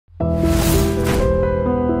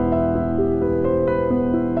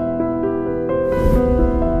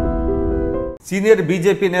Senior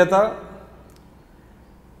BJP నేత,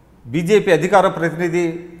 BJP అధికార ప్రతినిధి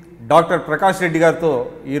డాక్టర్ ప్రకాష్ రెడ్డి గారితో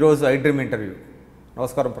ఈరోజు iDream ఇంటర్వ్యూ.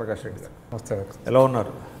 నమస్కారం ప్రకాష్ రెడ్డి గారు. నమస్తే. ఎలా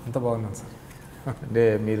ఉన్నారు? అంత బాగున్నాను సార్. అంటే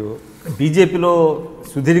మీరు బీజేపీలో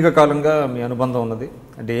సుదీర్ఘకాలంగా మీ అనుబంధం ఉన్నది.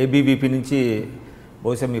 అంటే ఏబీవీపీ నుంచి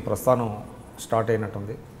బహుశా మీ ప్రస్థానం స్టార్ట్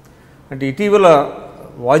అయినట్టుంది. అంటే ఇటీవల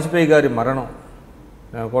వాజ్పేయి గారి మరణం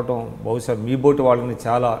నేను అనుకోవటం బహుశా మీ బోటి వాళ్ళని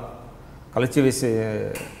చాలా కలిచివేసే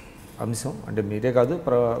అంశం. అంటే మీరే కాదు,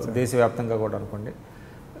 దేశవ్యాప్తంగా కూడా అనుకోండి.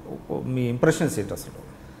 మీ ఇంప్రెషన్స్ ఏంటి అసలు?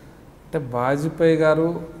 అంటే వాజ్పేయి గారు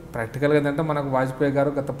ప్రాక్టికల్గా ఏంటంటే మనకు వాజ్పేయి గారు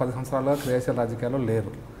గత 10 సంవత్సరాలుగా క్రియాశీల రాజకీయాల్లో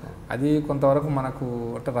లేరు. అది కొంతవరకు మనకు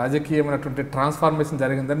అంటే రాజకీయమైనటువంటి ట్రాన్స్ఫార్మేషన్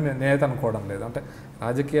జరిగిందని నేనైతే అనుకోవడం లేదు. అంటే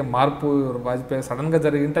రాజకీయ మార్పు వాజ్పేయి సడన్గా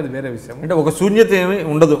జరిగింటే అది వేరే విషయం. అంటే ఒక శూన్యత ఏమీ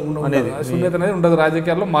ఉండదు అనేది, శూన్యత అనేది ఉండదు.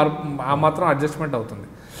 రాజకీయాల్లో మార్పు ఆ మాత్రం అడ్జస్ట్మెంట్ అవుతుంది.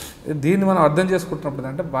 దీన్ని మనం అర్థం చేసుకుంటున్నప్పుడు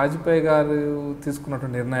అంటే వాజ్పేయి గారు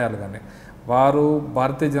తీసుకున్నటువంటి నిర్ణయాలు కానీ, వారు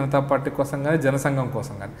భారతీయ జనతా పార్టీ కోసం కానీ, జనసంఘం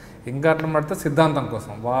కోసం కానీ, ఇంకా అట్లా పడితే సిద్ధాంతం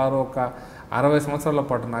కోసం వారు ఒక 60 సంవత్సరాల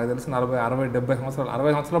పాటు, నాకు తెలిసి 40, 60, 70 సంవత్సరాలు,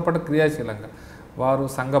 60 సంవత్సరాల పాటు క్రియాశీలంగా వారు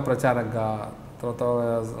సంఘ ప్రచారకగా, తర్వాత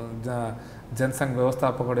జనసంఘ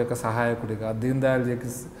వ్యవస్థాపకుడి యొక్క సహాయకుడిగా, దీన్ దయాళ్ జీకి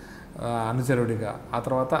అనుచరుడిగా, ఆ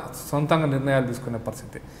తర్వాత సొంతంగా నిర్ణయాలు తీసుకునే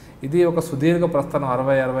పరిస్థితి. ఇది ఒక సుదీర్ఘ ప్రస్థానం.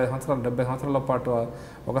 60, 60 సంవత్సరాలు, 70 సంవత్సరాల పాటు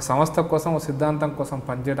ఒక సంస్థ కోసం, ఒక సిద్ధాంతం కోసం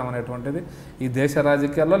పనిచేయడం అనేటువంటిది ఈ దేశ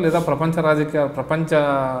రాజకీయాల్లో లేదా ప్రపంచ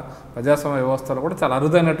ప్రజాస్వామ్య వ్యవస్థలో కూడా చాలా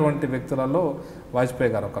అరుదైనటువంటి వ్యక్తులలో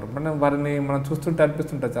వాజ్పేయి గారు ఒకరు. వారిని మనం చూస్తుంటే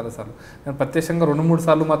అనిపిస్తుంటాయి చాలాసార్లు. నేను ప్రత్యక్షంగా 2-3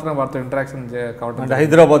 సార్లు మాత్రమే వారితో ఇంటరాక్షన్ కావడం.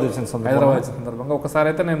 హైదరాబాద్ వచ్చిన సందర్భంగా ఒకసారి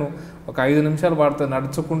అయితే నేను ఒక 5 నిమిషాలు వారితో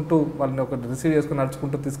నడుచుకుంటూ, వాళ్ళని ఒక రిసీవ్ చేసుకుని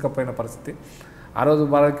నడుచుకుంటూ తీసుకుపోయిన పరిస్థితి. ఆ రోజు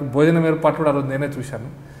వారికి భోజనం ఏర్పాటు కూడా ఆ రోజు నేనే చూశాను.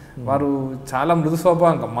 వారు చాలా మృదు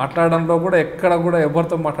స్వభావంగా మాట్లాడడంలో కూడా ఎక్కడ కూడా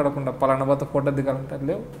ఎవరితో మాట్లాడకుండా పలానా వారితో ఫోటో దిగాలంటే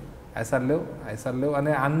లేవు, ఐసార్ లేవు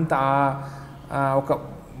అనే అంత ఒక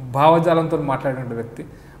భావజాలంతో మాట్లాడిన వ్యక్తి.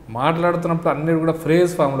 మాట్లాడుతున్నప్పుడు అన్ని కూడా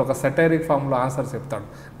ఫ్రేజ్ ఫామ్లో, ఒక సెటైరిక్ ఫామ్లో ఆన్సర్స్ చెప్తాడు.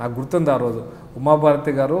 నాకు గుర్తుంది ఆ రోజు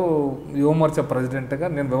ఉమాభారతి గారు యువమోర్చా ప్రెసిడెంట్గా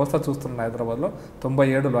నేను వ్యవస్థ చూస్తున్నాను హైదరాబాద్లో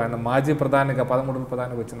 97లో. ఆయన మాజీ ప్రధానిగా 13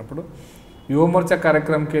 ప్రధానిగా వచ్చినప్పుడు యువమోర్చా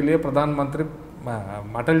కార్యక్రమంకి వెళ్ళి ప్రధానమంత్రి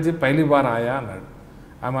అటల్జీ పైలీ బార్ ఆయా అన్నాడు.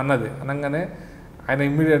 ఆమె అన్నది అనగానే ఆయన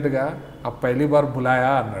ఇమ్మీడియట్గా ఆ పైలీ బార్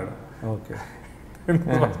బులాయా అన్నాడు. ఓకే,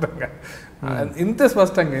 స్పష్టంగా, ఇంత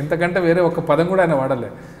స్పష్టంగా, ఇంతకంటే వేరే ఒక పదం కూడా ఆయన వాడలే.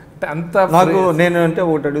 అంటే అంత నేను అంటే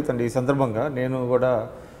ఒకటి అడుగుతాండి ఈ సందర్భంగా. నేను కూడా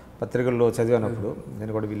పత్రికల్లో చదివినప్పుడు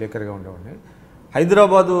నేను కూడా విలేకరిగా ఉండేవాడిని.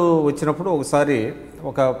 హైదరాబాదు వచ్చినప్పుడు ఒకసారి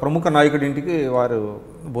ఒక ప్రముఖ నాయకుడి ఇంటికి వారు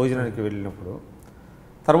భోజనానికి వెళ్ళినప్పుడు,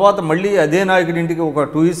 తర్వాత మళ్ళీ అదే నాయకుడి ఇంటికి ఒక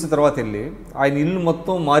 2 years తర్వాత వెళ్ళి ఆయన ఇల్లు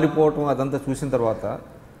మొత్తం మారిపోవటం అదంతా చూసిన తర్వాత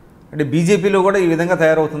అంటే బీజేపీలో కూడా ఈ విధంగా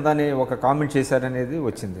తయారవుతుందా అని ఒక కామెంట్ చేశారనేది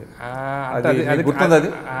వచ్చింది. గుర్తుంది అది?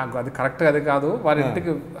 అది కరెక్ట్గా అది కాదు. వారి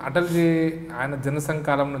ఇంటికి అటల్జీ ఆయన జనసంఘ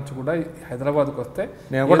కాలం నుంచి కూడా హైదరాబాద్కి వస్తే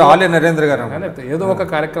నేను కూడా ఆలే నరేంద్ర గారు ఏదో ఒక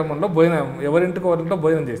కార్యక్రమంలో భోజనం, ఎవరింటిలో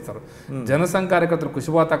భోజనం చేస్తారు. జనసంఘ కార్యకర్తలు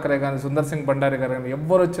కుషిబా థాకరే కానీ, సుందర్ సింగ్ బండారి గారు కానీ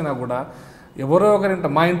ఎవరు వచ్చినా కూడా ఎవరో ఒకరింట,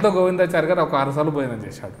 మా ఇంట్లో గోవిందాచారి గారు ఒక 6 సార్లు భోజనం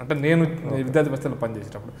చేశాడు. అంటే నేను విద్యార్థి బస్తీలో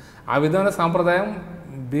పనిచేసేటప్పుడు ఆ విధమైన సాంప్రదాయం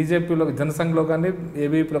బీజేపీలో, జనసంఘలో కానీ,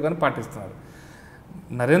 ఏబీపీలో కానీ పాటిస్తున్నారు.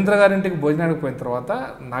 నరేంద్ర గారింటికి భోజనానికి పోయిన తర్వాత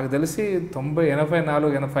నాకు తెలిసి 84,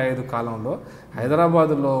 85 కాలంలో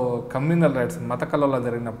హైదరాబాదులో కమ్యూనల్ రైట్స్, మత కలవలు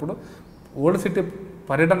జరిగినప్పుడు ఓల్డ్ సిటీ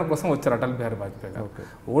పర్యటన కోసం వచ్చారు అటల్ బిహారీ వాజ్పేయి గారు.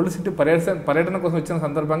 ఓల్డ్ సిటీ పర్యటన కోసం వచ్చిన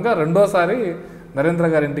సందర్భంగా రెండోసారి నరేంద్ర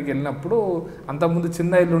గారి ఇంటికి వెళ్ళినప్పుడు, అంతకుముందు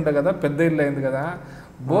చిన్న ఇల్లు ఉండే కదా, పెద్ద ఇల్లు అయింది కదా,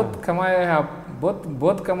 బోత్ కమాయా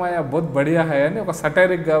బోత్ బడియా హై అని ఒక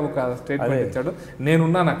సటైరిక్గా ఒక స్టేట్మెంట్ ఇచ్చాడు.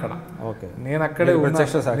 నేనున్నాను అక్కడ, నేను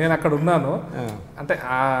అక్కడ ఉన్నాను. అంటే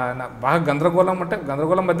బాగా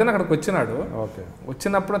గందరగోళం మధ్యన అక్కడికి వచ్చినాడు.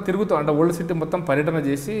 వచ్చినప్పుడు తిరుగుతూ అంటే ఓల్డ్ సిటీ మొత్తం పర్యటన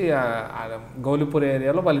చేసి గౌలీపూర్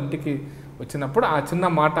ఏరియాలో వాళ్ళ ఇంటికి వచ్చినప్పుడు ఆ చిన్న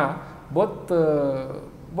మాట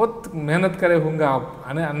బోత్ మెహనత్ కరే హుంగా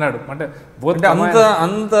అని అన్నాడు. అంటే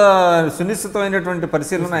అంత సునిశ్చితమైనటువంటి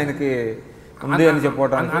పరిశీలన ఆయనకి ఉంది అని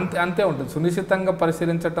చెప్పడం అంతే ఉంటుంది. సునిశ్చితంగా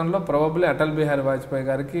పరిశీలించడంలో ప్రాబబ్లీ అటల్ బిహారీ వాజ్పేయి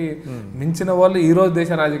గారికి మించిన వాళ్ళు ఈ రోజు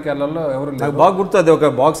దేశ రాజకీయాలలో ఎవరు లేరు. బాగా గుర్తు, అది ఒక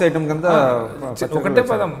బాక్స్ ఐటమ్ కింద ఒకటే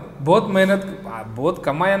పదం, బోత్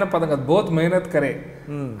కమాయ్ అన్న పదం కాదు, బోత్ మెహనత్ కరే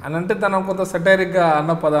అని అంటే తన కొంత సెటైరిక్గా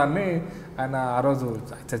అన్న పదాన్ని ఆయన ఆ రోజు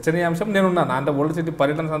చర్చనీయాంశం. నేనున్నాను అంటే ఓల్డ్ సిటీ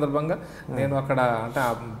పర్యటన సందర్భంగా నేను అక్కడ అంటే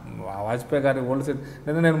వాజ్పేయి గారి ఓల్డ్ సిటీ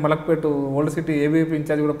నేను Malakpet old city ABP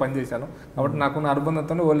incharge కూడా పనిచేశాను కాబట్టి నాకున్న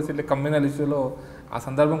అనుబంధంతో ఓల్డ్ సిటీ కమ్యూనల్ ఇష్యూలో ఆ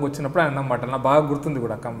సందర్భంగా వచ్చినప్పుడు ఆయన అన్నమాట నాకు బాగా గుర్తుంది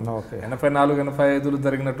కూడా. 84, 85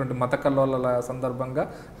 జరిగినటువంటి మత కల్లోల సందర్భంగా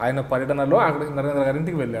ఆయన పర్యటనలో అక్కడ నరేంద్ర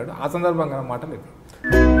గారింటికి వెళ్ళాడు. ఆ సందర్భంగా మాట లేదు.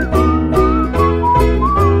 నమస్కారం.